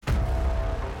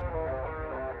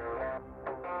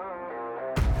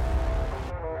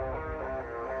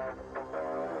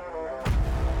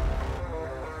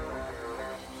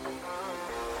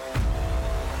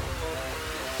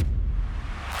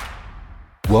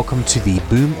Welcome to the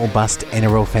Boom or Bust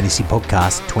NRL Fantasy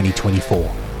Podcast 2024.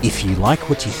 If you like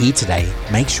what you hear today,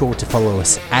 make sure to follow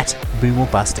us at Boom or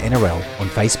Bust NRL on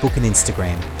Facebook and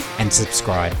Instagram and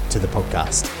subscribe to the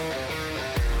podcast.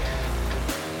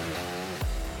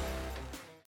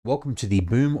 Welcome to the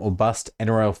Boom or Bust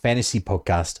NRL Fantasy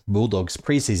Podcast Bulldogs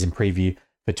Preseason Preview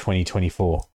for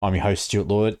 2024. I'm your host, Stuart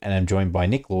Lord, and I'm joined by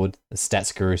Nick Lord, the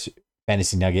Stats Guru,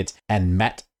 Fantasy Nugget, and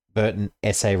Matt Burton,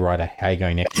 essay writer. How you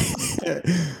going, Nick?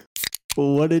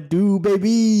 What it do,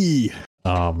 baby?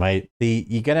 Oh, mate.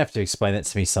 You're going to have to explain that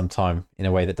to me sometime in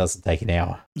a way that doesn't take an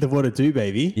hour. The what it do,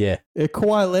 baby? Yeah.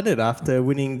 Kawhi Leonard, after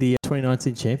winning the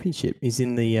 2019 championship, is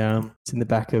in the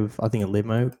back of, I think, a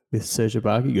limo with Serge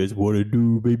Ibaka. He goes, what it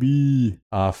do, baby?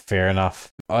 Fair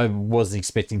enough. I wasn't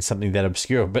expecting something that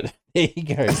obscure, but there you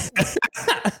go.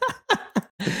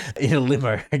 In a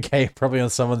limo. Okay, probably on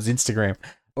someone's Instagram.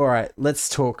 All right, let's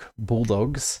talk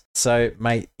Bulldogs. So,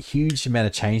 mate, huge amount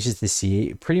of changes this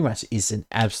year. It pretty much is an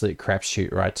absolute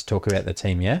crapshoot, right, to talk about the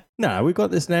team, yeah? No, we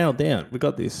got this nailed down. We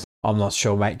got this. I'm not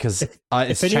sure, mate, because it's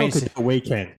if anyone changed. could do a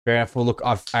weekend. Fair enough. Well, look,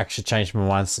 I've actually changed my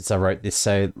mind since I wrote this,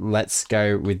 so let's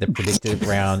go with the predicted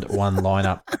round one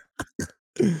lineup.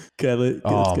 Let's go.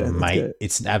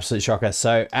 It's an absolute shocker.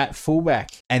 So at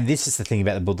fullback, and this is the thing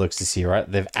about the Bulldogs this year, right?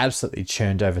 They've absolutely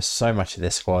churned over so much of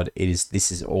their squad.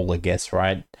 This is all a guess,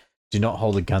 right? Do not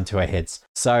hold a gun to our heads.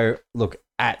 So look,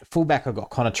 at fullback, I've got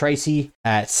Connor Tracy.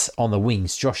 On the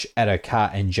wings, Josh Adokar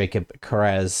and Jacob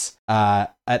Carraz.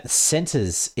 At the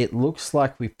centres, it looks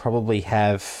like we probably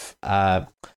have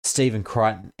Stephen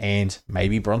Crichton and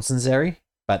maybe Bronson Xerri,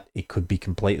 but it could be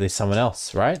completely someone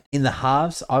else, right? In the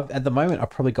halves, I've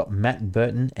probably got Matt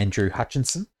Burton and Drew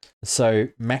Hutchinson. So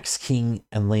Max King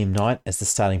and Liam Knight as the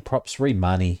starting props. Reid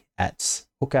Marnie at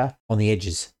hooker. On the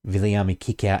edges, Viliami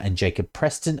Kikau and Jacob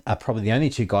Preston are probably the only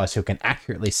two guys who can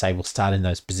accurately say will start in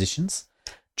those positions.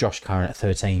 Josh Curran at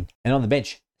 13. And on the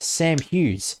bench, Sam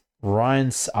Hughes.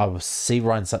 Ryan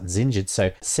Sutton's injured.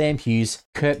 So Sam Hughes,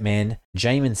 Kurt Mann,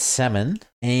 Jamin Salmon,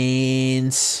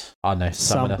 and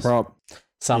someone else.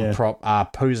 Some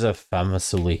prop, Posa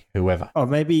Famasuli, whoever. Or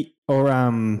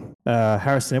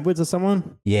Harrison Edwards or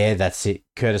someone? Yeah, that's it.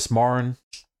 Curtis Moran,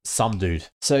 some dude.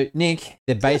 So, Nick,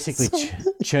 they basically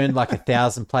churned like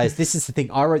 1,000 players. This is the thing.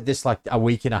 I wrote this like a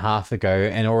week and a half ago,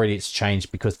 and already it's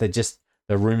changed because the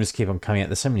rumours keep on coming out.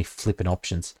 There's so many flipping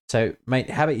options. So, mate,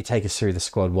 how about you take us through the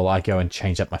squad while I go and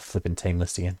change up my flipping team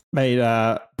list again? Mate,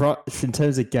 in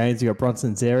terms of games, you got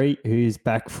Bronson Xerri, who's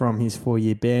back from his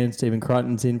 4-year ban. Stephen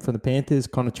Crichton's in from the Panthers.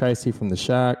 Connor Tracy from the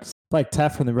Sharks. Blake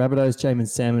Taaffe from the Rabbitohs. Jamin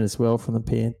Salmon as well from the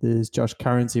Panthers. Josh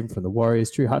Curran's in from the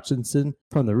Warriors. Drew Hutchinson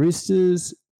from the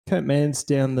Roosters. Kurt Mann's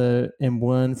down the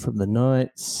M1 from the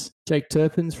Knights. Jake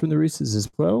Turpin's from the Roosters as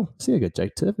well. See, I got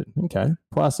Jake Turpin. Okay.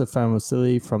 Praisa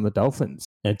Famasili from the Dolphins.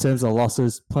 And in terms of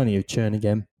losses, plenty of churn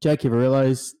again. Jake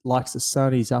Averillo's likes the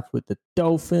sun. He's up with the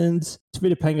Dolphins.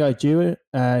 Tavita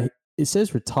Pangai-Jua, it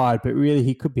says retired, but really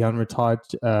he could be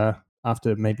unretired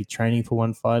after maybe training for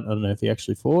one fight. I don't know if he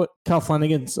actually fought. Carl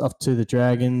Flanagan's off to the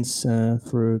Dragons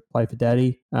for a play for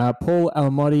Daddy. Paul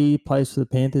Alamotti plays for the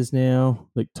Panthers now.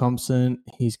 Luke Thompson,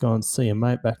 he's gone see a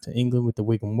mate back to England with the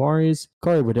Wigan Warriors.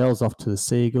 Corey Waddell's off to the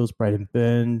Seagulls. Braden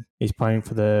Byrne, he's playing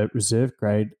for the reserve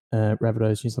grade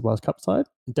Rabbitohs New South Wales Cup side.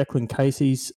 Declan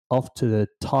Casey's off to the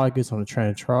Tigers on a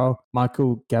trainer trial.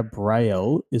 Michael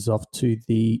Gabriel is off to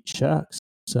the Sharks.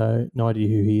 So no idea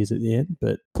who he is at the end,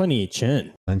 but plenty of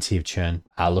churn. Plenty of churn.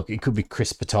 Look, it could be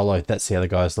Chris Patolo. That's the other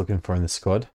guy I was looking for in the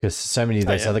squad. Because so many of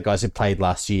those other guys who played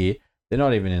last year, they're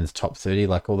not even in the top 30.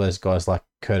 Like all those guys like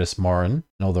Curtis Moran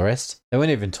and all the rest. They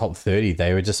weren't even top 30.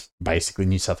 They were just basically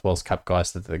New South Wales Cup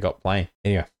guys that they got playing.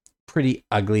 Anyway, pretty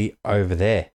ugly over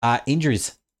there.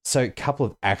 Injuries. So a couple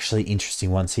of actually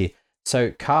interesting ones here.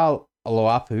 So Carl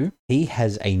Oloapu, he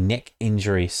has a neck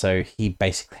injury, so he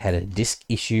basically had a disc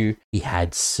issue. He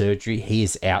had surgery. He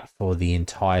is out for the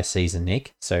entire season,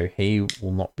 Nick, so he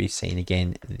will not be seen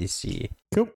again this year.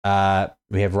 Cool.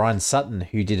 We have Ryan Sutton,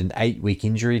 who did an 8-week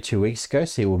injury 2 weeks ago,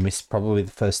 so he will miss probably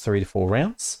the first 3 to 4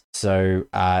 rounds. So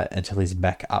until he's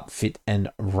back up fit and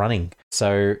running.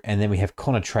 So, and then we have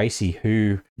Connor Tracy,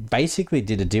 who basically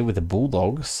did a deal with the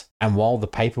Bulldogs, and while the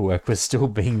paperwork was still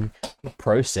being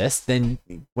processed, then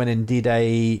went and did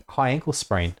a high ankle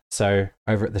sprain. So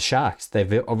over at the Sharks,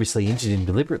 they've obviously injured him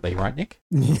deliberately, right, Nick?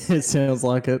 It sounds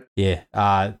like it. Yeah.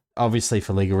 Obviously,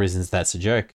 for legal reasons, that's a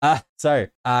joke. So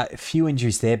a few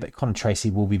injuries there, but Connor Tracy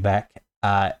will be back.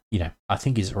 I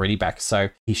think he's already back, so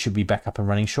he should be back up and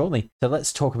running shortly. So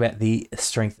let's talk about the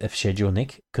strength of schedule,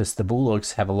 Nick, because the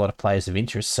Bulldogs have a lot of players of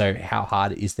interest. So how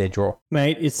hard is their draw?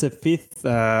 Mate, it's the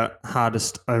 5th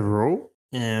hardest overall.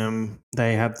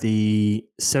 They have the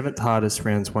 7th hardest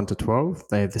rounds 1 to 12.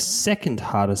 They have the 2nd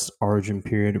hardest origin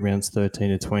period rounds 13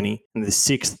 to 20, and the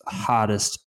 6th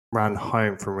hardest run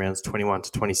home from rounds 21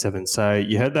 to 27. So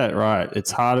you heard that right.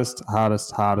 It's hardest,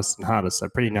 hardest, hardest, and hardest. So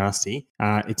pretty nasty.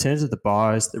 In terms of the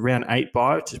buys, the round 8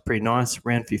 buy, which is pretty nice,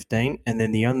 round 15. And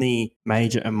then the only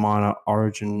major and minor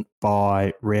origin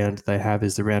buy round they have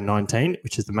is the round 19,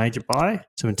 which is the major buy.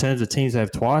 So in terms of teams they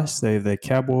have twice, they have the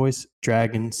Cowboys,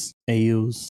 Dragons,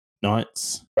 Eels,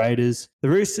 Knights, Raiders, the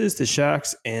Roosters, the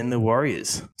Sharks, and the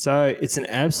Warriors. So it's an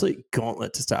absolute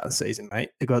gauntlet to start the season, mate.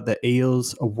 They've got the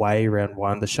Eels away round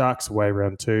 1, the Sharks away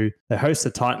round 2. They host the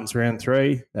Titans round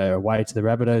 3. They're away to the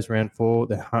Rabbitohs round 4.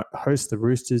 They host the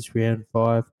Roosters round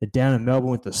 5. They're down in Melbourne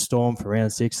with the Storm for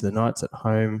round 6. The Knights at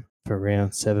home for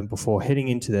round 7 before heading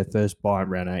into their first bye in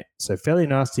round 8. So fairly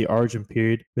nasty origin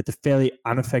period with the fairly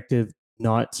unaffected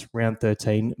Knights round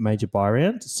 13 major bye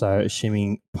round. So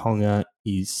assuming Ponga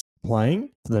is playing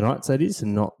for the Knights, that is,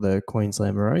 and not the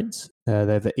Queensland Maroons. They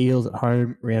have the Eels at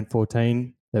home round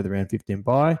 14. They have the round 15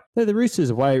 bye. They have the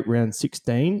Roosters away round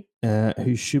 16,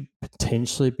 who should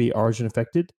potentially be origin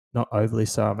affected. Not overly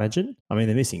so, I imagine. I mean,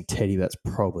 they're missing Teddy. That's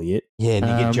probably it. Yeah, and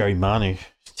you get Joey Manu.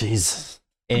 Jeez.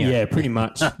 Anyway. Yeah, pretty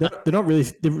much. They're not really.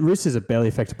 The Roosters are barely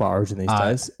affected by origin these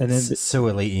days. And then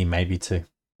Suoliti maybe too.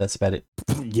 That's about it.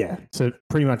 Yeah, so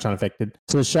pretty much unaffected.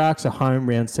 So the Sharks are home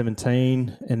round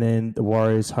 17, and then the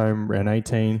Warriors home round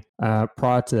 18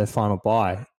 prior to their final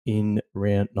bye in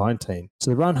round 19.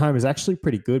 So the run home is actually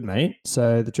pretty good, mate.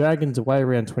 So the Dragons away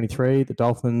around 23, the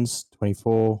Dolphins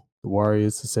 24, the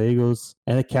Warriors, the Seagulls,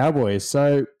 and the Cowboys.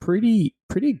 So pretty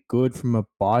good from a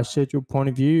bye schedule point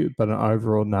of view, but an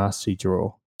overall nasty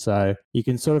draw. So you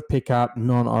can sort of pick up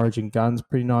non-origin guns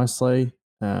pretty nicely.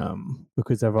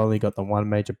 Because they've only got the one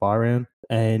major buy round,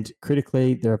 and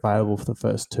critically they're available for the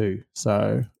first 2.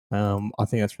 So I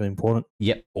think that's really important.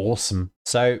 Yep, awesome.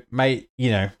 So, mate,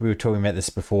 we were talking about this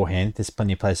beforehand. There's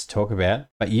plenty of places to talk about,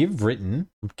 but you've written.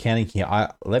 I'm counting here.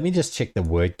 Let me just check the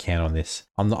word count on this.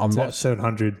 I'm not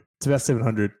 700. It's about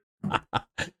 700.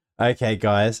 Okay,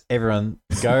 guys, everyone,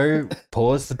 go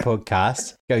pause the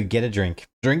podcast, go get a drink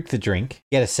the drink,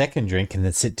 get a second drink, and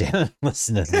then sit down and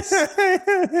listen to this.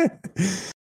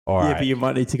 All right. Yeah, but you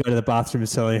might need to go to the bathroom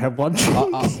so you have one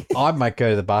drink. I might go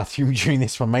to the bathroom during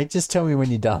this one, mate. Just tell me when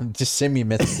you're done. Just send me a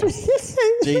message.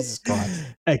 Jesus Christ.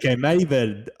 Okay,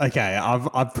 maybe. Okay,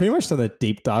 I've pretty much done a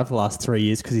deep dive the last 3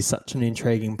 years because he's such an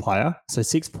intriguing player. So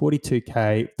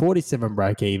 642K, 47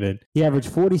 break even. He averaged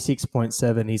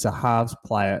 46.7. He's a halves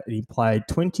player, and he played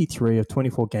 23 of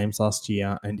 24 games last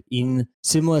year. And in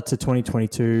similar to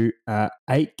 2022,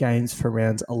 8 games for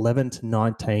rounds 11 to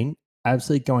 19.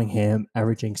 Absolutely going ham,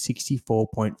 averaging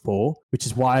 64.4, which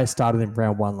is why I started in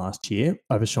round 1 last year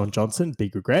over Sean Johnson.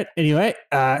 Big regret. Anyway,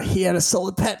 he had a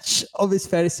solid patch of his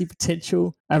fantasy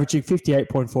potential, averaging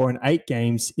 58.4 in 8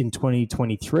 games in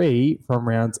 2023 from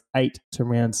rounds 8 to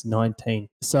rounds 19.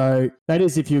 So that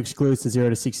is if you exclude the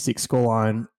 0 to 66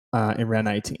 scoreline in round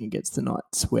 18 against the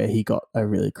Knights, where he got a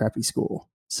really crappy score.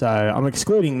 So I'm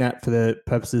excluding that for the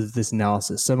purposes of this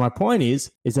analysis. So my point is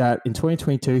that in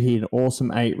 2022, he had an awesome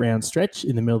 8-round stretch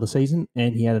in the middle of the season,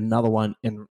 and he had another one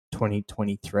in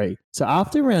 2023. So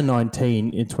after round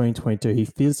 19 in 2022, he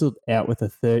fizzled out with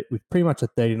with pretty much a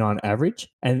 39 average,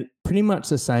 and pretty much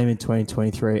the same in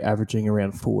 2023, averaging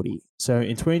around 40. So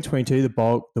in 2022,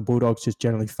 the Bulldogs just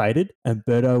generally faded, and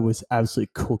Birdo was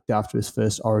absolutely cooked after his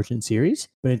first Origin series.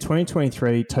 But in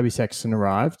 2023, Toby Sexton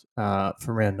arrived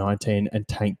from round 19 and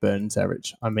tanked Burton's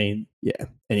average. I mean, yeah.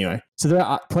 Anyway, so there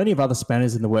are plenty of other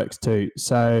spanners in the works too.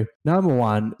 So number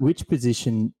one, which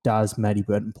position does Matty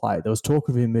Burton play? There was talk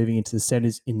of him moving into the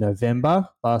centres in November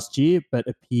last year, but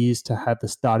appears to have the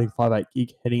starting 5'8"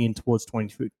 gig heading in towards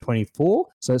 2024.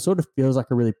 So it sort of feels like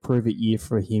a really prove-it year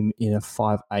for him in a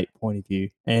 5'8" point of view.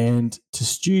 And to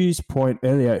Stu's point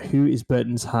earlier, who is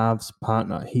Burton's halves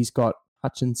partner? He's got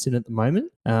Hutchinson at the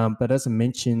moment, but as I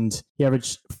mentioned, he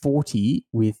averaged 40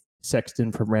 with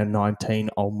Sexton from round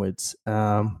 19 onwards.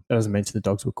 As I mentioned, the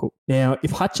Dogs were cooked. Now, if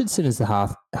Hutchinson is the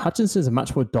half, Hutchinson is a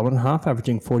much more dominant half,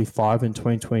 averaging 45 in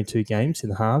 2022 games in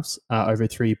the halves over a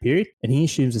 3-year period, and he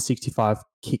assumes a 65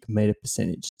 kick meter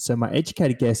percentage. So my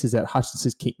educated guess is that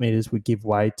Hutchinson's kick meters would give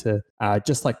way to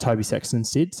just like Toby Sexton's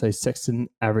did. So Sexton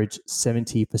averaged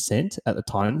 70% at the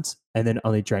Titans and then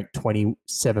only drank 27%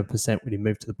 when he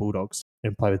moved to the Bulldogs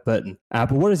and played with Burton.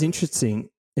 But what is interesting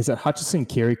is that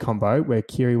Hutchinson-Keary combo, where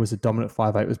Keary was a dominant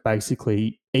 5'8", was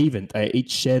basically even. They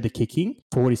each shared the kicking,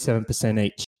 47%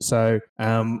 each. So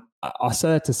I say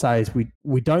that to say is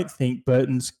we don't think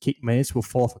Burton's kick meters will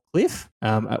fall off a cliff.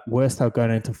 At worst, they'll go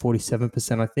down to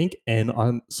 47%, I think. And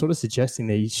I'm sort of suggesting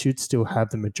that you should still have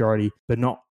the majority, but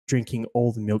not drinking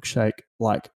all the milkshake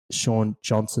like Sean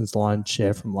Johnson's line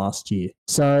share from last year.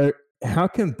 So how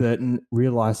can Burton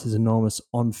realise his enormous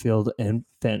on-field and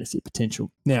fantasy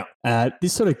potential? Now,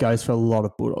 this sort of goes for a lot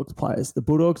of Bulldogs players. The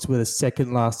Bulldogs were the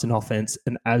second last in offence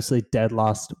and absolutely dead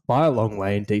last by a long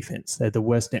way in defence. They're the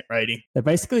worst net rating. They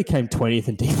basically came 20th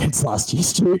in defence last year,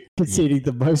 Stu, conceding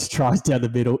the most tries down the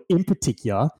middle. In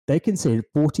particular, they conceded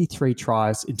 43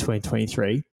 tries in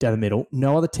 2023 down the middle.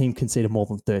 No other team conceded more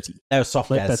than 30. They were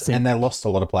soft as, and they lost a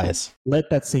lot of players. Let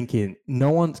that sink in. No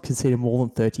one conceded more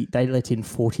than 30. They let in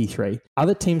 43.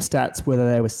 Other team stats,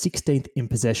 whether they were 16th in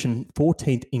possession,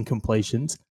 14th in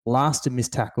completions, last in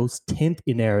missed tackles, 10th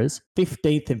in errors,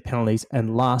 15th in penalties,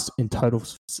 and last in total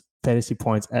fantasy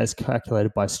points as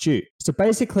calculated by Stu. So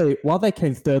basically, while they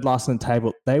came third last on the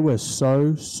table, they were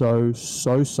so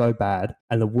bad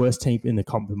and the worst team in the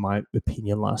comp, in my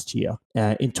opinion, last year.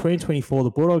 In 2024,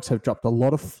 the Bulldogs have dropped a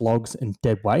lot of flogs and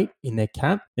dead weight in their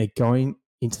camp. They're going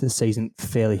into the season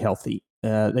fairly healthy.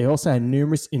 They also had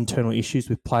numerous internal issues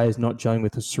with players not gelling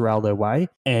with the Serraldo way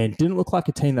and didn't look like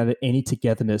a team that had any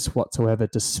togetherness whatsoever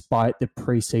despite the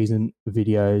preseason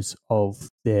videos of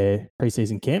their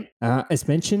preseason camp. As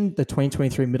mentioned, the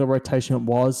 2023 middle rotation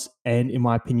was, and in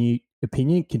my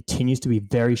opinion, continues to be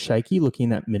very shaky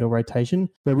looking at middle rotation,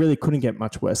 but really couldn't get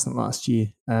much worse than last year.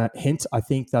 Hence, I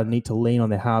think they'll need to lean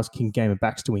on their halves king game and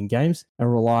backs to win games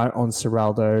and rely on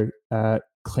Serraldo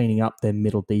cleaning up their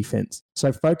middle defense.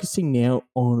 So focusing now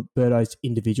on Birdo's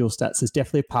individual stats, there's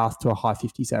definitely a path to a high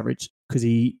 50s average because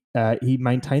he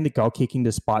maintained the goal kicking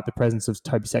despite the presence of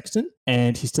Toby Sexton,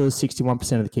 and he still has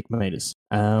 61% of the kick meters,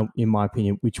 in my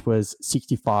opinion, which was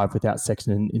 65 without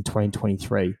Sexton in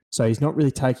 2023. So he's not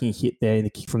really taking a hit there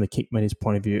from the kick meters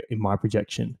point of view in my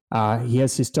projection. He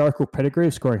has historical pedigree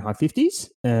of scoring high 50s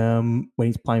when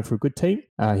he's playing for a good team.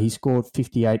 He scored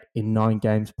 58 in 9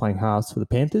 games playing halves for the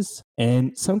Panthers.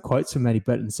 And some quotes from Matty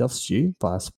Burton himself, Stu,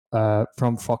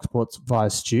 from Fox Sports via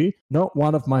Stu. Not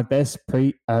one of my best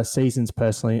seasons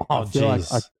personally. I feel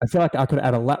like I could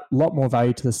add a lot more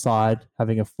value to the side.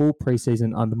 Having a full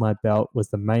preseason under my belt was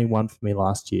the main one for me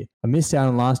last year. I missed out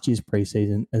on last year's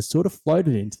preseason and sort of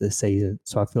floated into the season,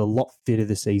 so I feel a lot fitter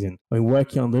this season. I've been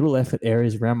working on little effort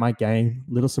areas around my game,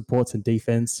 little supports and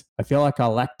defense. I feel like I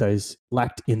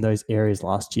lacked in those areas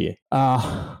last year.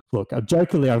 Look, I'm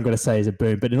going to say is a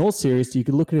boom, but in all seriousness, you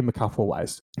could look at him a couple of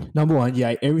ways. Number one,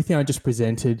 everything I just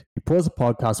presented, you pause the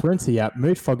podcast, went to the app,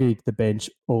 moved Fogarty to the bench,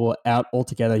 or out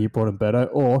altogether, you brought in Birdo,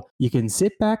 or you can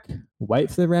sit back, wait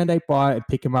for the round 8 bye and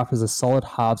pick him up as a solid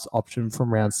halves option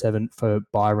from round 7 for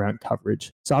bye round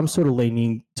coverage. So I'm sort of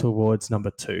leaning towards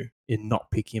number 2 in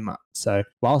not picking him up. So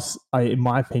whilst in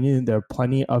my opinion, there are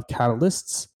plenty of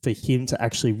catalysts for him to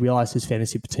actually realize his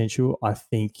fantasy potential, I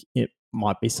think it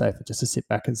might be safer just to sit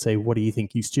back and say, what do you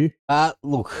think, Stu?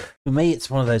 Look, for me, it's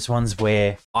one of those ones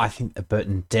where I think that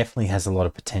Burton definitely has a lot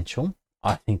of potential.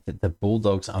 I think that the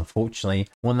Bulldogs, unfortunately,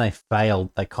 when they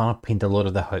failed, they kind of pinned a lot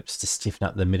of the hopes to stiffen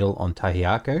up the middle on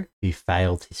Tahiako, who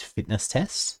failed his fitness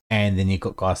test. And then you've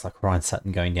got guys like Ryan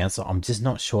Sutton going down. So I'm just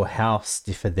not sure how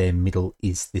stiffer their middle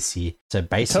is this year. So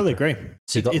basically, I totally agree.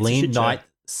 So you've got Liam Knight,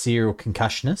 serial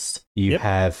concussionist. You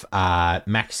have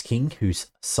Max King, who's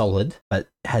solid, but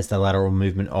has the lateral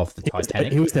movement of the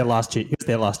Titanic. He was there last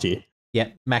year. Yeah,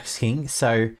 Max King.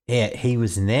 So, he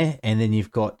was in there. And then you've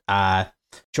got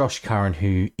Josh Curran,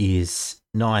 who is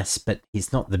nice, but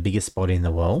he's not the biggest body in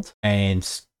the world. And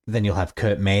then you'll have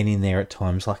Kurt Mann in there at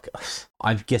times. Like,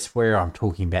 I guess where I'm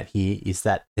talking about here is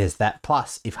that there's that.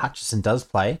 Plus, if Hutchison does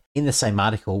play, in the same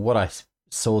article, what I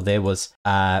saw there was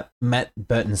Matt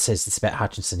Burton says this about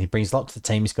Hutchinson. He brings a lot to the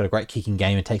team. He's got a great kicking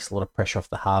game and takes a lot of pressure off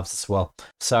the halves as well.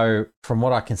 So from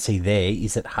what I can see there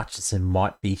is that Hutchinson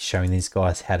might be showing these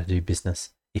guys how to do business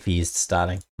if he is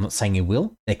starting. I'm not saying he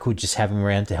will. They could just have him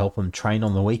around to help him train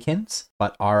on the weekends.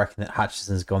 But I reckon that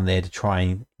Hutchinson's gone there to try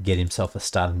and get himself a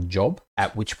starting job,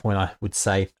 at which point I would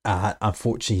say,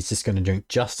 unfortunately, he's just going to drink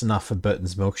just enough of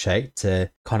Burton's milkshake to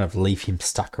kind of leave him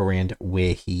stuck around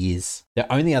where he is.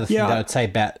 The only other thing that I'd say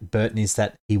about Burton is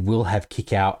that he will have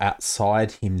kick out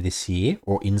outside him this year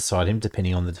or inside him,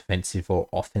 depending on the defensive or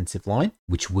offensive line,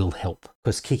 which will help.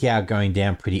 Because kick out going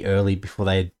down pretty early before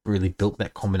they had really built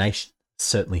that combination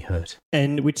certainly hurt.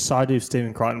 And which side is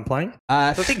Stephen Crichton playing?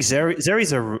 I think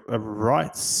Zeri's a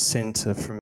right centre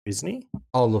from, isn't he?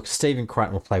 Oh, look, Stephen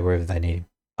Crichton will play wherever they need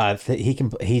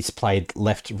him. He's played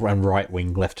left and right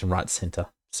wing, left and right centre.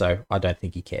 So I don't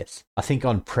think he cares. I think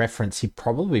on preference, he'd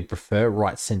probably prefer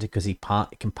right centre because he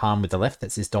can palm with the left.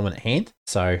 That's his dominant hand.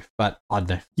 So, but I don't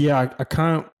know. Yeah, I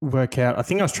can't work out. I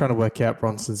think I was trying to work out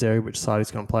Bronson Zeri, which side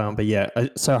he's going to play on. But yeah,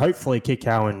 so hopefully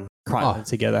Kikau and Crichton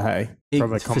together, hey,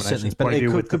 from a combination point of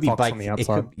view with the Fox on the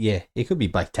outside. It could be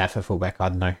Blake Taffer fullback. I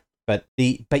don't know. But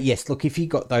yes, look, if you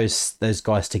got those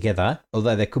guys together,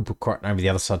 although they could put Crichton over the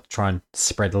other side to try and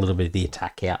spread a little bit of the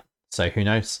attack out. So who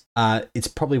knows? It's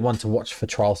probably one to watch for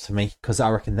trials for me because I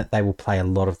reckon that they will play a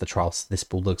lot of the trials, this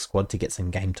Bulldog squad, to get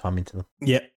some game time into them.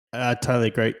 Yeah, totally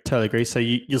agree. So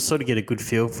you'll sort of get a good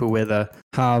feel for where the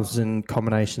halves and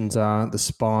combinations are, the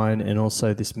spine, and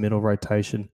also this middle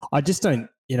rotation. I just don't,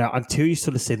 until you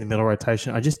sort of see the middle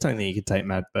rotation, I just don't think you can take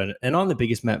Matt Burton. And I'm the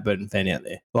biggest Matt Burton fan out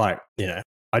there.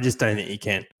 I just don't think you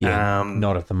can. Yeah,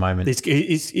 not at the moment.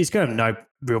 He's got no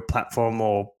real platform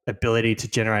or ability to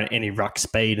generate any ruck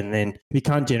speed. And then if he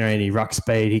can't generate any ruck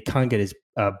speed, he can't get his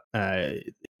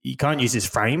he can't use his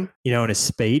frame, and his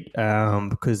speed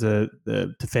because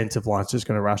the defensive line's just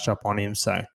going to rush up on him.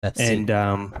 So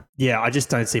I just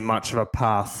don't see much of a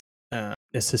path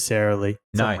necessarily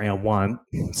from round one.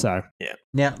 So yeah.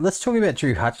 Now let's talk about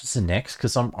Drew Hutchinson next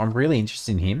because I'm really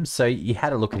interested in him. So you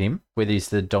had a look at him, whether he's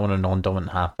the dominant or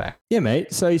non-dominant halfback. Yeah,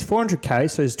 mate. So he's 400k.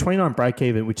 So he's 29 break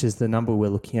even, which is the number we're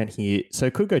looking at here. So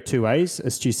it could go two ways,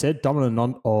 as Stu said,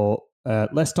 dominant or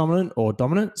less dominant or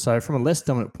dominant. So from a less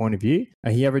dominant point of view,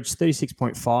 he averaged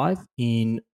 36.5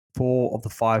 in 4 of the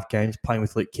 5 games playing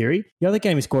with Luke Keary. The other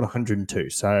game he scored 102.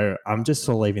 So I'm just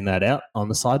sort of leaving that out on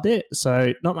the side there.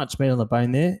 So not much meat on the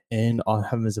bone there. And I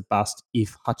have him as a bust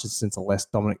if Hutchinson's a less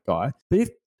dominant guy. But if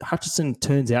Hutchinson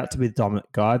turns out to be the dominant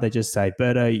guy, they just say,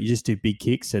 Berto, you just do big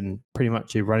kicks and pretty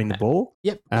much you're running the ball.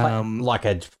 Yep. Like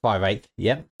a 5'8".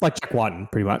 Yep. Like Jack Whiten,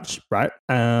 pretty much, right?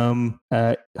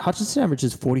 Hutchinson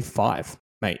averages 45.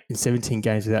 Mate, in 17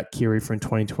 games without Keary from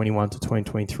 2021 to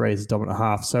 2023 as a dominant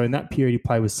half. So in that period, he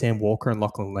played with Sam Walker and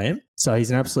Lachlan Lamb. So he's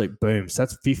an absolute boom. So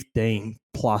that's 15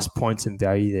 plus points in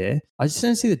value there. I just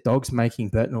don't see the Dogs making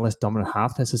Burton a less dominant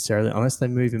half necessarily unless they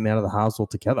move him out of the halves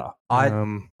altogether.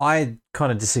 I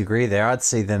kind of disagree there. I'd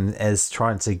see them as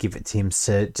trying to give it to him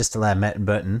to just allow Matt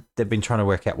Burton. They've been trying to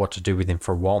work out what to do with him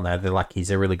for a while now. They're like,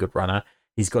 he's a really good runner.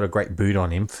 He's got a great boot on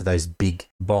him for those big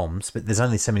bombs, but there's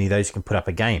only so many of those you can put up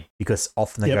a game because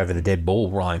often they go over the dead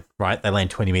ball line, right? They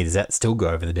land 20 metres out, still go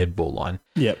over the dead ball line.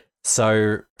 Yep.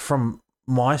 So from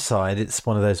my side, it's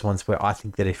one of those ones where I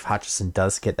think that if Hutchinson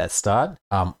does get that start,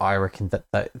 I reckon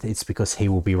that it's because he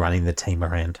will be running the team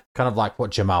around. Kind of like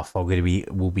what Jamal Fogarty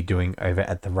will be doing over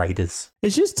at the Raiders.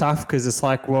 It's just tough because it's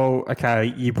like, well,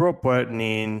 okay, you brought Burton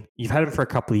in, you've had him for a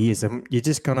couple of years, and you're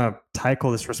just going to take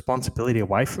all this responsibility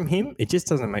away from him. It just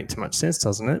doesn't make too much sense,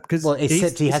 doesn't it? Because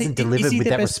except he hasn't delivered with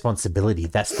that responsibility.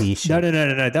 That's the issue.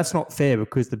 No. That's not fair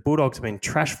because the Bulldogs have been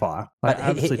trash fire,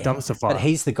 absolute dumpster fire. But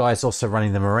he's the guy who's also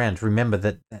running them around. Remember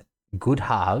that good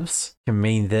halves can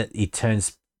mean that he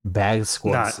turns bag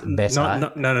squads better.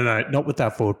 No, not with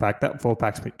that forward pack. That forward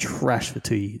pack's been trash for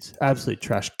 2 years. Absolute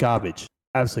trash. Garbage.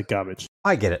 Absolute garbage.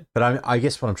 I get it. But I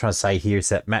guess what I'm trying to say here is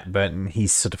that Matt Burton,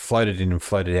 he's sort of floated in and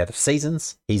floated out of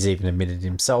seasons. He's even admitted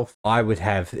himself. I would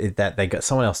have that they got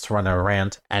someone else to run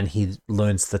around and he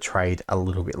learns the trade a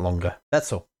little bit longer.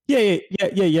 That's all. Yeah.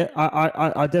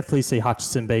 I definitely see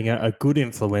Hutchinson being a good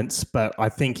influence, but I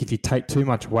think if you take too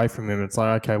much away from him, it's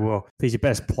like, okay, well, if he's your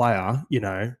best player,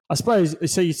 I suppose,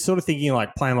 so you're sort of thinking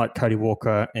like playing like Cody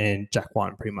Walker and Jack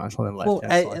White pretty much on the left. Well,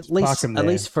 at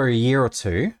least for a year or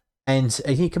two. And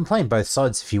you can play on both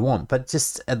sides if you want, but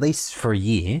just at least for a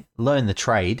year, learn the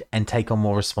trade and take on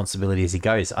more responsibility as he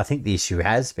goes. I think the issue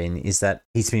has been is that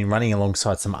he's been running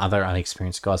alongside some other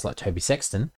unexperienced guys like Toby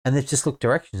Sexton, and they've just looked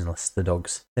directionless, the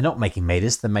Dogs. They're not making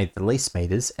meters, they made the least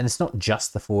meters, and it's not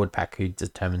just the forward pack who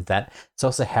determines that. It's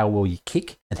also how well you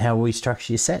kick and how well you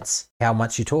structure your sets, how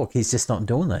much you talk. He's just not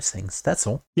doing those things. That's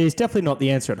all. Yeah, he's definitely not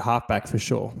the answer at halfback for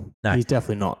sure. No. He's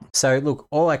definitely not. So, look,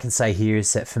 all I can say here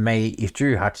is that for me, if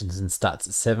Drew Hutchinson starts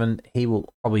at 7, he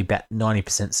will probably bet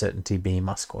 90% certainty be in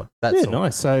my squad. That's all.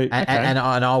 Nice. So, and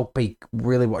I'll be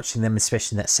really watching them,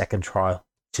 especially in that second trial,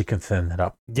 to confirm that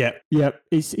up. Yep.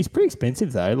 He's pretty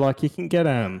expensive though. Like you can get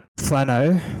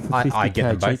Flano for 50K I get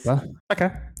them both. Cheaper.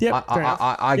 Okay. Yep.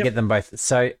 I get them both.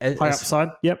 So high upside.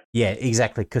 Yep. Yeah,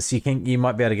 exactly. Because you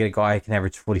might be able to get a guy who can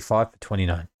average 45 for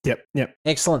 29. Yep.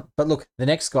 Excellent. But look, the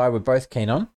next guy we're both keen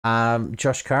on,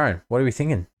 Josh Curran. What are we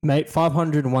thinking? Mate,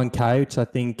 501k, which I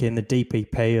think in the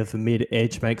DPP of the mid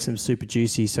edge makes him super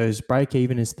juicy. So his break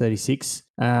even is 36.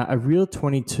 A real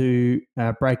 22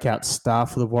 breakout star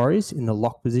for the Warriors in the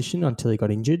lock position until he got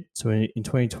injured. So in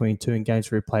 2022, in games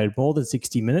where he played more than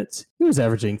 60 minutes, he was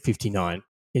averaging 59.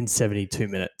 in 72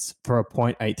 minutes for a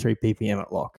 0.83 ppm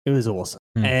at lock. It was awesome.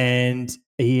 Hmm. And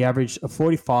he averaged a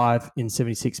 45 in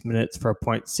 76 minutes for a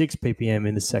 0.6 ppm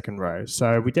in the second row.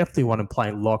 So we definitely want to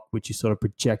play lock, which is sort of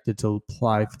projected to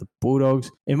play for the Bulldogs.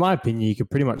 In my opinion, you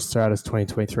could pretty much throw out his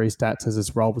 2023 stats, as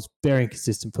his role was very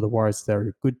inconsistent for the Warriors. They're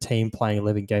a good team playing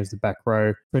 11 games in the back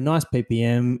row for a nice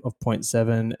ppm of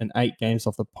 0.7 and 8 games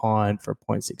off the pine for a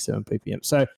 0.67 ppm.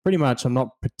 So pretty much I'm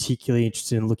not particularly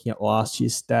interested in looking at last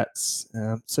year's stats.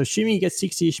 So assuming you get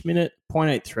 60-ish minute,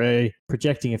 0.83,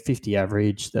 projecting a 50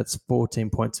 average, that's 14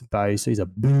 points of value. So he's a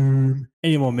boom.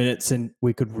 Any more minutes and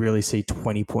we could really see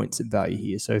 20 points of value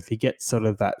here. So if he gets sort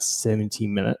of that 70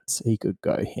 minutes, he could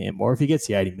go ham. Or if he gets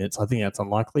the 80 minutes, I think that's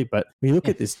unlikely. But when you look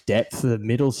at this depth for the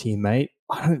middles here, mate,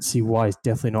 I don't see why he's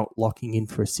definitely not locking in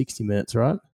for a 60 minutes,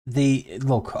 right?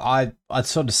 I'd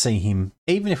sort of see him,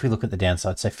 even if we look at the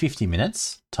downside, so 50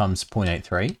 minutes times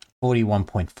 0.83,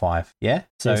 41.5. Yeah.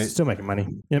 So he's still making money.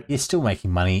 Yep. You're still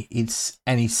making money.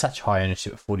 And he's such high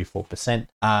ownership at 44%.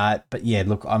 But yeah,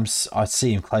 look, I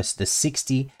see him closer to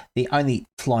 60. The only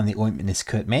fly in the ointment is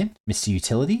Kurt Mann, Mr.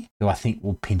 Utility, who I think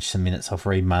will pinch some minutes off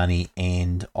Reid Marnie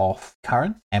and off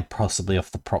Curran, and possibly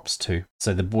off the props too.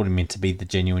 So they brought him in to be the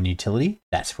genuine utility.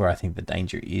 That's where I think the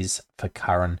danger is for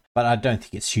Curran. But I don't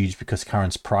think it's huge because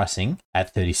Curran's pricing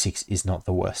at 36 is not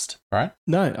the worst, right?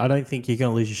 No, I don't think you're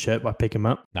going to lose your shirt by picking him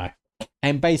up. No.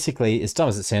 And basically, as dumb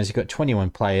as it sounds, you've got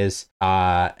 21 players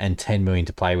and 10 million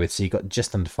to play with. So you've got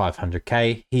just under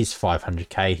 500k. He's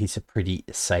 500k. He's a pretty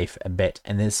safe bet.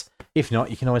 And if not,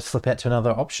 you can always flip out to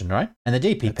another option, right? And the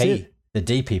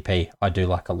DPP, I do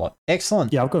like a lot.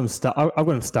 Excellent. Yeah, I've got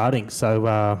him starting.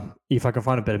 So if I can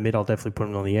find a better mid, I'll definitely put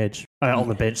him on the edge. On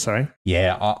the bench, sorry.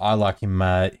 Yeah, I like him.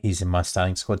 He's in my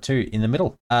starting squad too, in the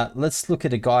middle. Let's look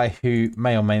at a guy who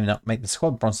may or may not make the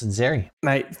squad, Bronson Xerri.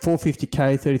 Mate,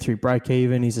 450k, 33 break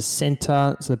even. He's a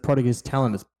centre, so the prodigal's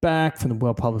talent is back from the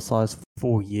well-publicised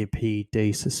 4-year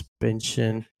PED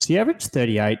suspension. So he averaged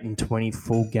 38 in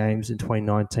 24 games in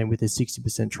 2019 with a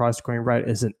 60% try scoring rate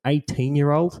as an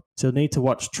 18-year-old. So you'll need to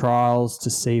watch trials to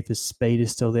see if his speed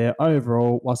is still there.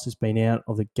 Overall, whilst he's been out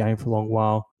of the game for a long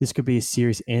while, this could be a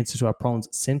serious answer to our problems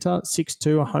at centre.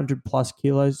 6'2", 100 plus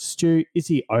kilos. Stu, is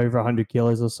he over 100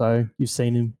 kilos or so? You've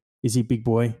seen him. Is he a big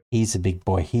boy? He's a big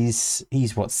boy. He'd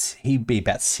be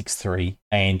about 6'3".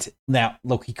 And now,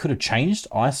 look, he could have changed.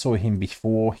 I saw him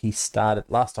before he started.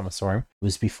 Last time I saw him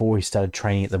was before he started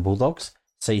training at the Bulldogs.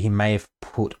 So he may have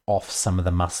put off some of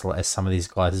the muscle as some of these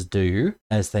guys do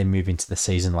as they move into the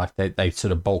season. Like they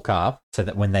sort of bulk up so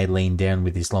that when they lean down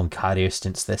with his long cardio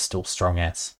stints, they're still strong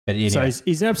ass. But anyway. So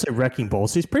he's an absolute wrecking ball.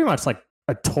 So he's pretty much like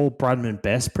a tall Bradman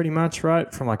Best, pretty much,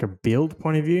 right? From like a build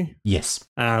point of view. Yes.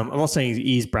 I'm not saying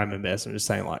he's Bradman Best. I'm just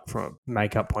saying like from a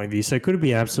makeup point of view. So could it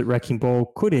be an absolute wrecking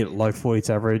ball? Could hit low 40s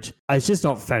average? It's just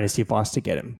not fantasy advice to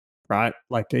get him, right?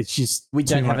 Like it's just we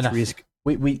don't have enough risk.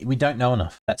 We don't know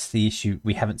enough. That's the issue.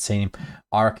 We haven't seen him.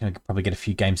 I reckon I could probably get a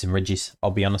few games in Reggie's,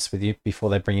 I'll be honest with you, before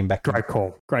they bring him back. Great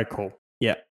call.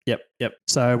 Yep.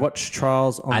 So watch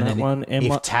trials on that one.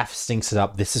 If Taff stinks it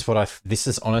up, this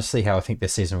is honestly how I think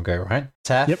this season will go, right?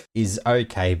 Taff is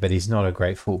okay, but he's not a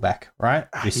great fullback, right?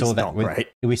 We saw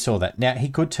that. Now, he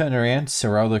could turn around.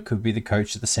 Sorola could be the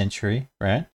coach of the century,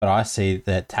 right? But I see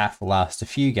that Taff will last a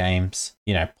few games,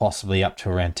 possibly up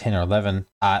to around 10 or 11,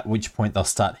 at which point they'll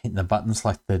start hitting the buttons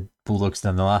like the Bulldogs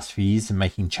done the last few years and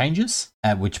making changes,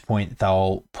 at which point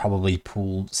they'll probably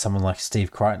pull someone like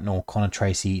Steve Crichton or Connor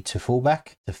Tracy to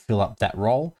fullback to fill up that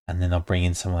role, and then they'll bring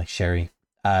in someone like Sherry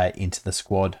into the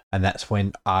squad, and that's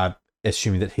when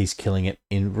assuming that he's killing it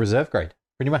in reserve grade,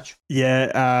 pretty much.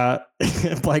 Yeah,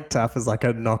 Blake Taff is like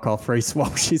a knockoff Reece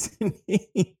Walsh, isn't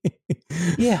he?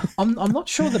 Yeah, I'm not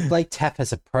sure that Blake Taff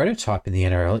has a prototype in the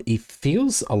NRL. He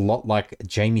feels a lot like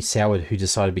Jamie Soward, who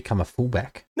decided to become a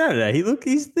fullback. No. He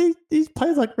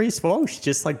plays like Reece Walsh,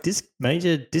 just like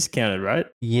major discounted, right?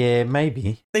 Yeah,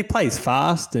 maybe. He plays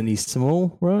fast and he's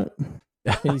small, right?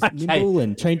 And he's nimble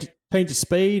and change of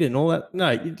speed and all that.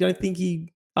 No, you don't think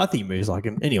I think he moves like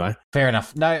him. Anyway. Fair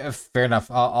enough. No, fair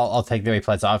enough. I'll take the way he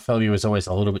plays. I felt he was always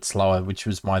a little bit slower, which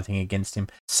was my thing against him.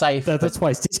 Safe. That's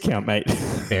why it's discount, mate.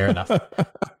 Fair enough.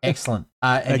 Excellent.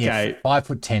 And okay.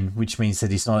 5'10", which means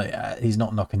that he's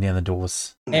not knocking down the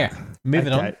doors. Yeah.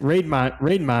 Moving on. Reid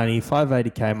Marnie,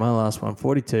 580k, my last one,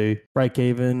 42. Break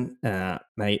even.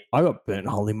 Mate, I got burnt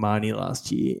holding Marnie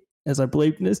last year. as I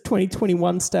believe in his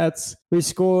 2021 stats, who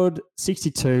scored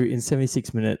 62 in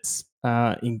 76 minutes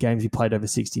in games he played over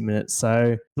 60 minutes.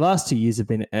 So the last 2 years have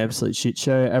been an absolute shit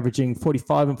show, averaging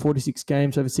 45 and 46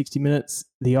 games over 60 minutes.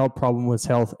 The old problem was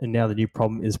health, and now the new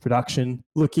problem is production.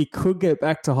 Look, he could get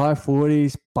back to high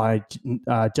 40s by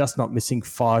just not missing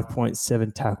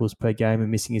 5.7 tackles per game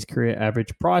and missing his career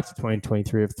average prior to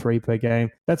 2023 of 3 per game.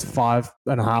 That's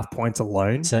 5.5 points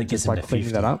alone. So it gets just by him to cleaning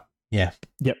 50. that up. Yeah.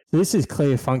 Yep. So this is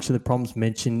clear function of the problems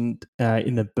mentioned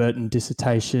in the Burton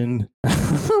dissertation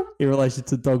in relation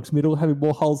to Dogs middle, having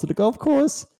more holes at the golf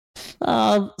course.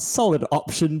 Solid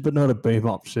option, but not a boom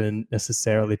option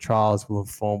necessarily. Trials will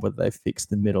inform whether they fix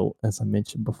the middle, as I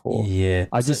mentioned before. Yeah.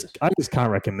 I just can't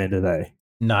recommend it, eh?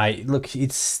 No, look,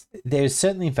 there's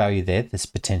certainly value there. There's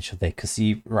potential there because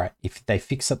if they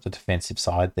fix up the defensive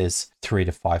side, there's 3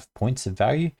 to 5 points of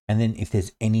value. And then if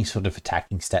there's any sort of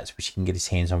attacking stats which he can get his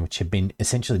hands on, which have been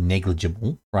essentially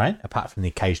negligible, right? Apart from the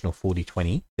occasional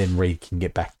 40-20, then Reed can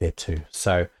get back there too.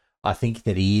 So I think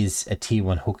that he is a tier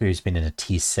 1 hooker who's been in a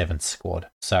tier 7 squad.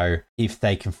 So if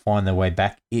they can find their way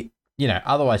back,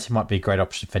 otherwise he might be a great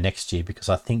option for next year because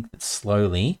I think that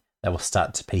slowly they will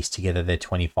start to piece together their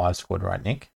 25 squad, right,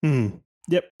 Nick?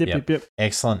 Yep.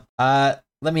 Excellent. Let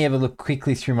me have a look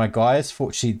quickly through my guys.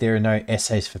 Fortunately, there are no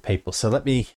essays for people. So let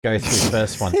me go through the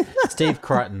first one. Steve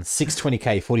Crichton,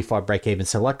 620k, 45 break even.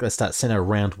 So likely to start center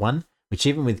round 1, which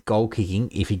even with goal kicking,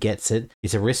 if he gets it,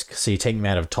 is a risk. So you take him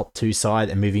out of top 2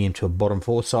 side and moving him to a bottom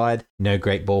 4 side. No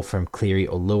great ball from Cleary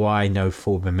or Luai. No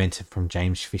forward momentum from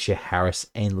James Fisher, Harris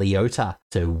and Leota.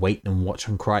 So wait and watch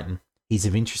on Crichton. He's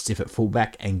of interest if at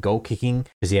fullback and goal kicking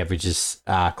because he averages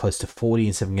close to 40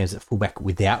 in 7 games at fullback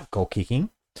without goal kicking.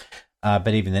 But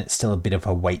even then, it's still a bit of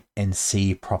a wait and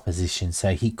see proposition.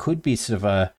 So he could be sort of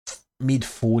a mid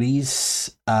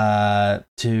 40s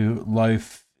to low,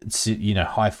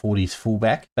 high 40s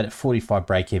fullback. But at 45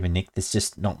 break even, Nick, there's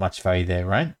just not much value there,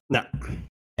 right? No.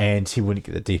 And he wouldn't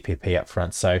get the DPP up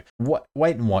front. So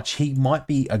wait and watch. He might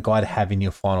be a guy to have in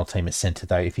your final team at centre,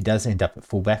 though. If he does end up at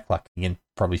fullback, like again,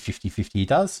 probably 50-50 he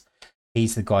does,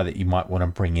 he's the guy that you might want to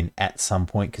bring in at some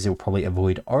point because he'll probably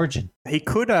avoid Origin. He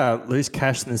could lose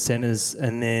cash in the centres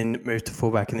and then move to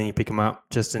fullback and then you pick him up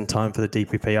just in time for the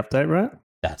DPP update, right?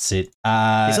 That's it.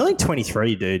 He's only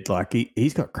 23, dude. Like,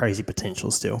 he's got crazy potential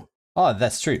still. Oh,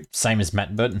 that's true. Same as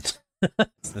Matt Burton.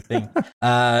 That's the thing.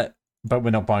 But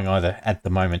we're not buying either at the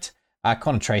moment.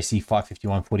 Connor Tracy,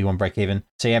 551, 41 break even.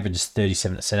 So he averages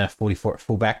 37 at centre, 44 at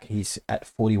fullback. He's at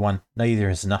 41. Neither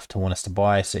is enough to want us to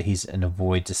buy, so he's an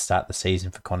avoid to start the season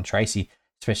for Connor Tracy,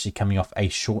 especially coming off a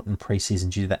shortened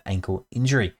preseason due to that ankle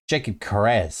injury. Jacob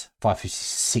Carraz,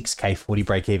 556k, 40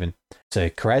 break even. So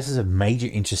Carraz is of major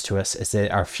interest to us as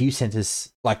there are a few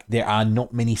centres, there are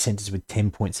not many centres with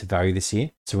 10 points of value this year.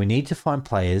 So we need to find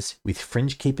players with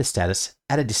fringe keeper status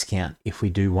at a discount if we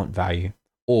do want value.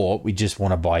 Or we just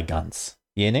want to buy guns.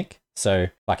 Yeah, Nick? So,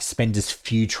 spend as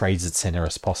few trades at centre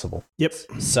as possible. Yep.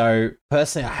 So,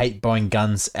 personally, I hate buying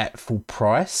guns at full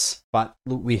price. But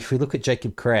look, if we look at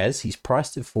Jacob Carraz, he's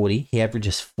priced at 40. He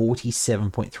averages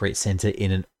 47.3 at centre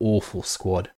in an awful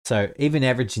squad. So, even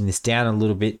averaging this down a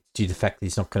little bit due to the fact that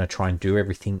he's not going to try and do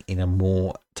everything in a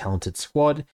more talented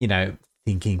squad,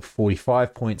 thinking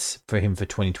 45 points for him for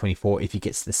 2024 if he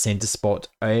gets the centre spot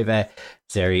over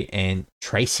Zeri and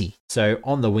Tracy. So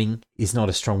on the wing is not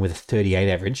as strong with a 38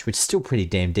 average, which is still pretty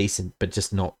damn decent, but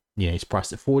just not, he's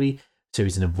priced at 40, so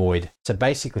he's an avoid. So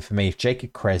basically for me, if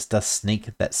Jacob Carraz does sneak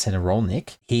that centre role,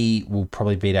 Nick, he will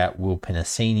probably beat out Will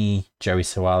Penasini, Joey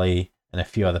Sawali, and a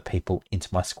few other people into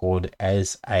my squad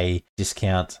as a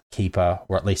discount keeper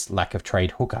or at least lack of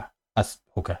trade hooker.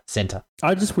 Centre.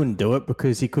 I just wouldn't do it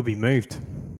because he could be moved.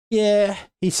 Yeah,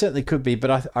 he certainly could be,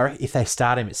 but if they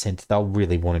start him at centre, they'll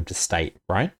really want him to stay,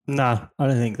 right? Nah, I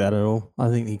don't think that at all. I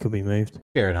think he could be moved.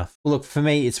 Fair enough. Look, for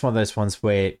me, it's one of those ones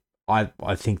where I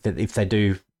think that if they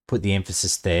do put the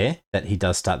emphasis there, that he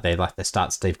does start there, like they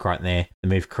start Steve Crichton there, they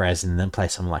move Carraz and then play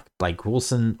someone like Blake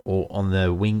Wilson or on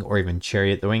the wing or even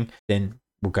Cherry at the wing, then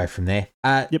we'll go from there.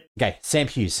 Yep. Okay, Sam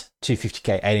Hughes,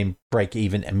 250k, 18 break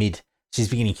even amid. She's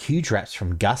been getting huge raps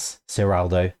from Gus,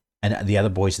 Serraldo, and the other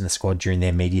boys in the squad during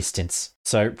their media stints.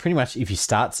 So pretty much if he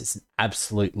starts, it's an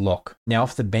absolute lock. Now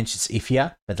off the bench, it's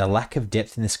iffier, but the lack of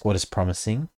depth in the squad is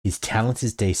promising. His talent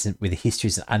is decent with a history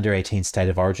as an under-18 state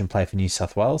of origin player for New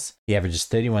South Wales. He averages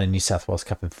 31 in New South Wales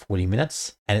Cup in 40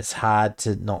 minutes. And it's hard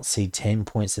to not see 10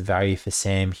 points of value for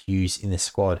Sam Hughes in the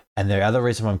squad. And the other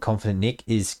reason why I'm confident, Nick,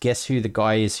 is guess who the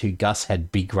guy is who Gus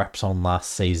had big raps on last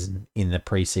season in the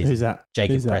preseason? Who's that?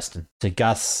 Jacob Preston. So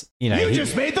Gus, You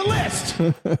just made the list!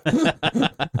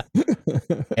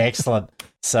 Excellent.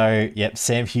 So, yep,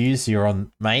 Sam Hughes, you're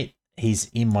on, mate. he's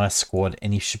in my squad,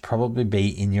 and he should probably be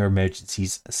in your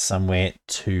emergencies somewhere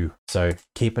too. So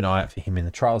keep an eye out for him in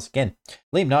the trials. Again,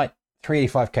 Liam Knight,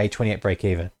 385k, 28 break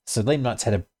even. So Liam Knight's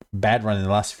had a bad run in the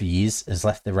last few years, has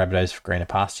left the Rabbitohs for greener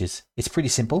pastures. It's pretty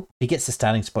simple. If he gets the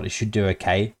starting spot, he should do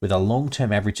okay with a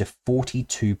long-term average of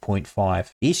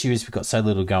 42.5. The issue is we've got so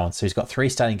little going. So he's got 3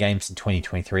 starting games in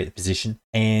 2023 at the position,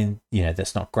 and,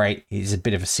 that's not great. He's a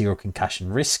bit of a serial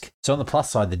concussion risk. So on the plus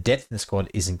side, the depth in the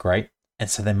squad isn't great, and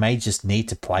so they may just need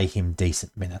to play him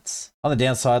decent minutes. On the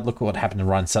downside, look at what happened to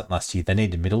Ryan Sutton last year. They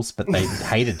needed middles, but they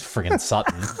hated friggin'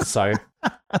 Sutton. So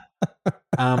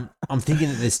I'm thinking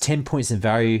that there's 10 points in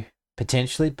value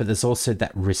potentially, but there's also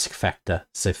that risk factor.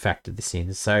 So factor this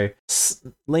in. So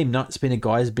Liam Knight's been a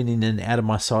guy who's been in and out of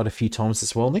my side a few times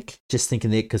as well, Nick. Just thinking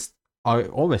there, because I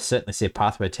almost certainly see a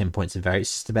pathway of 10 points in value.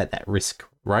 It's just about that risk,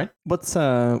 right? What's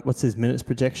his minutes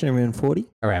projection? Around 40?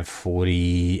 Around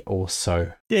 40 or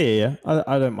so. Yeah.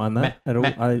 I don't mind that at all.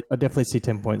 I definitely see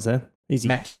 10 points there. Easy.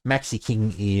 Maxi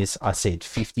King is, I said,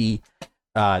 50,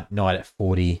 Knight at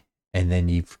 40, and then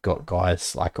you've got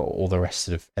guys like all the rest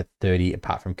of at 30,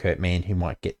 apart from Kurt Mann, who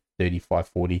might get 35,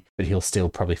 40, but he'll still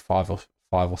probably 5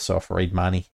 or so for Reid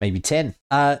Marnie, maybe 10.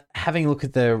 Having a look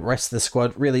at the rest of the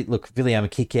squad, really, look, Viliama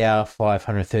Kikau,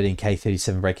 513k,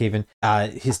 37 break even.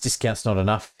 His discount's not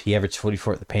enough. He averaged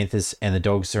 44 at the Panthers, and the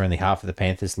Dogs are only half of the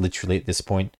Panthers, literally at this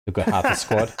point. We've got half the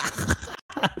squad.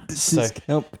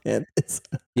 Discount Panthers.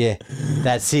 Yeah,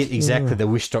 that's it. Exactly. The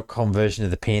Wish.com version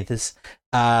of the Panthers.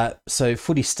 So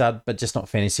footy stud, but just not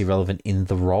fantasy relevant in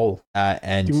the role.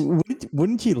 And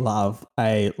wouldn't you love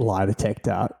a lie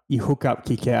detector? You hook up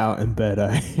Kikau and Berto,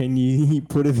 and you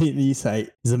put it in, and you say,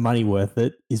 "Is the money worth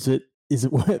it? Is it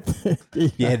worth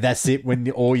it?" Yeah, that's it. When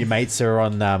all your mates are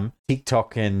on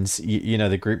TikTok and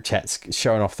the group chats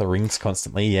showing off the rings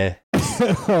constantly. Yeah.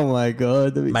 Oh my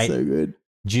god, that'd be so good.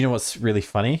 Do you know what's really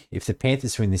funny? If the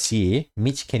Panthers win this year,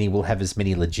 Mitch Kenny will have as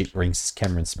many legit rings as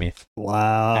Cameron Smith.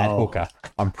 Wow. At hooker,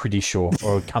 I'm pretty sure,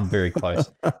 or come very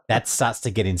close. That starts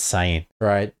to get insane,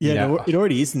 right? Yeah, it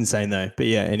already is insane though. But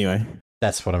yeah, anyway.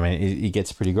 That's what I mean. It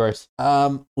gets pretty gross.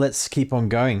 Let's keep on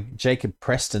going. Jacob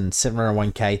Preston,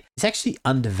 701k. He's actually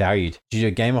undervalued due to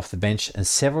a game off the bench and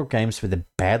several games with a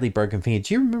badly broken finger.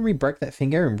 Do you remember he broke that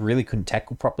finger and really couldn't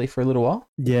tackle properly for a little while?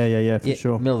 Yeah, for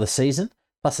sure. Middle of the season.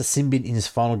 Plus a sin bin in his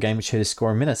final game, which hurt his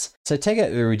score in minutes. So take out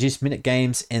the reduced minute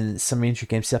games and some injury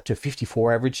games up to a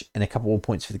 54 average and a couple more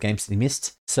points for the games that he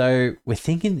missed. So we're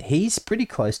thinking he's pretty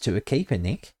close to a keeper,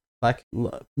 Nick. Like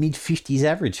mid-50s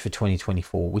average for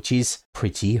 2024, which is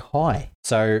pretty high.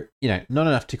 So, not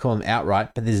enough to call him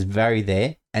outright, but there's value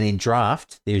there. And in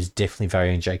draft, there's definitely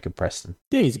value in Jacob Preston.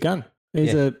 Yeah, he's a gun.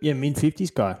 He's a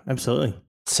mid-50s guy. Absolutely.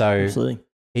 So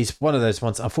he's one of those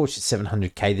ones. Unfortunately,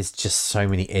 700k. There's just so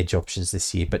many edge options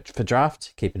this year. But for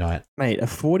draft, keep an eye out. Mate, a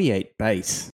 48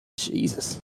 base.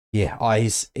 Jesus. Yeah,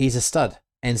 he's a stud.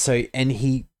 And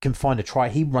he can find a try.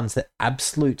 He runs the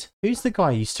absolute. Who's the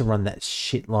guy who used to run that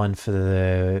shit line for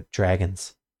the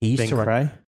Dragons? He used to run.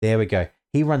 Cray? There we go.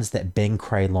 He runs that Ben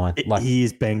Cray line. He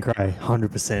is Ben Cray,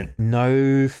 100%.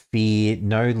 No fear,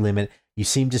 no limit. You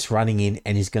see him just running in,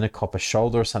 and he's going to cop a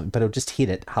shoulder or something, but he'll just hit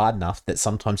it hard enough that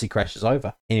sometimes he crashes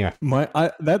over. Anyway,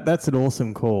 that's an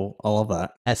awesome call. I love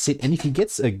that. That's it. And if he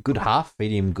gets a good half,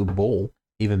 feed him good ball,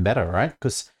 even better, right?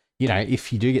 Because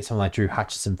if you do get someone like Drew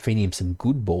Hutchison feeding him some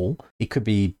good ball, we could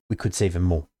see even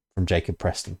more from Jacob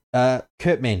Preston.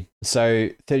 Kurt Mann, so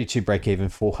 32 break even,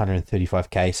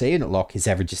 435k. So even at lock, his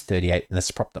average is 38, and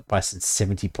that's propped up by some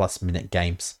 70+ minute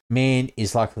games. Mann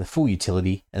is likely the full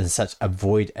utility, and as such,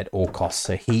 avoid at all costs.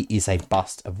 So he is a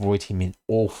bust. Avoid him in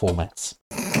all formats.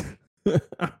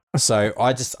 So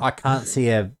I can't see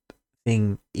a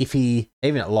thing if he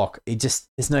even at lock,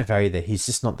 there's no value there. He's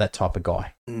just not that type of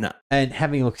guy. No. And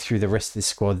having a look through the rest of this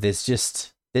squad,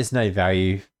 there's no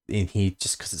value in here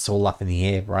just because it's all up in the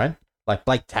air, right? Like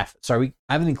Blake Taff. Sorry,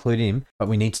 I haven't included him, but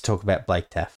we need to talk about Blake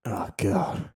Taff. Oh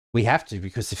god. We have to,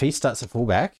 because if he starts at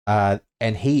fullback, and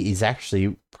he is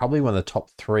actually probably one of the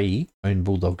top 3 owned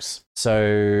Bulldogs.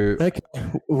 So okay.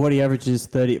 What he averages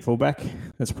 30 at fullback.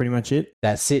 That's pretty much it.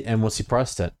 That's it. And what's he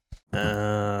priced at?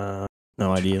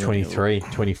 No idea. 23,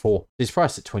 24. He's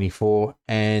priced at 24,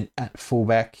 and at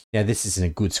fullback, this isn't a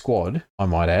good squad, I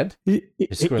might add. Yeah.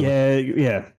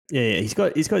 He's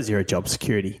got 0 job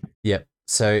security. Yep.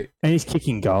 So and he's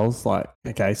kicking goals.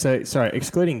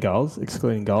 Excluding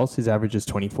goals, his average is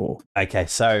 24. Okay,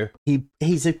 so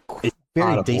he's a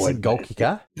very decent goal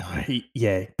kicker.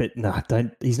 He's not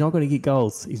going to get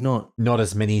goals. He's not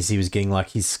as many as he was getting. Like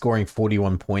he's scoring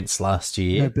 41 points last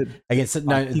year. That's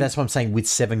what I'm saying. With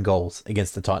 7 goals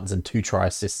against the Titans and 2 try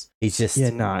assists, he's just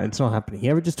it's not happening. He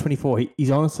averages 24.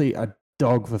 He's honestly a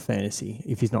dog for fantasy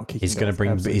if he's not kicking. He's going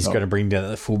to bring down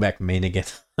the fullback mean again.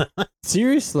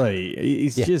 Seriously,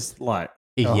 he's just like.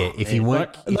 If you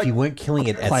weren't killing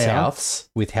it at Souths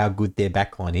with how good their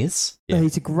backline is, no,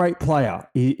 he's a great player.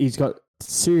 He's got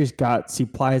serious guts. He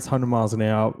plays 100 miles an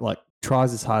hour. Like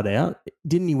tries his heart out.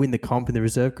 Didn't he win the comp in the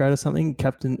reserve grade or something,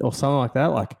 captain or something like that?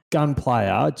 Like gun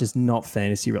player, just not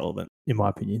fantasy relevant in my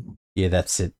opinion. Yeah,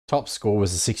 that's it. Top score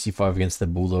was a 65 against the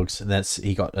Bulldogs, and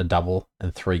he got a double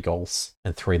and 3 goals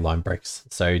and 3 line breaks.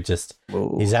 So just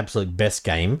his absolute best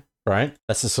game. Right?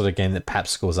 That's the sort of game that Pap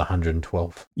scores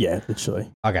 112. Yeah,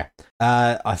 literally. Okay.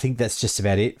 I think that's just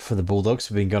about it for the Bulldogs.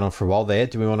 We've been going on for a while there.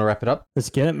 Do we want to wrap it up? Let's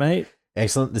get it, mate.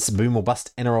 Excellent. This is Boom or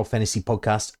Bust NRL Fantasy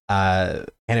Podcast.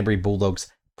 Canterbury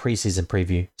Bulldogs Preseason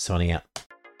Preview signing out.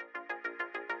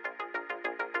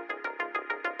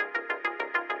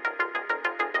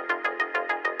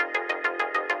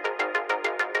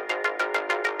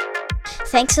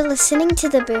 Thanks for listening to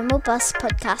the Boom or Bust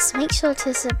podcast. Make sure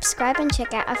to subscribe and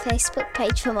check out our Facebook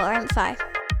page for more info.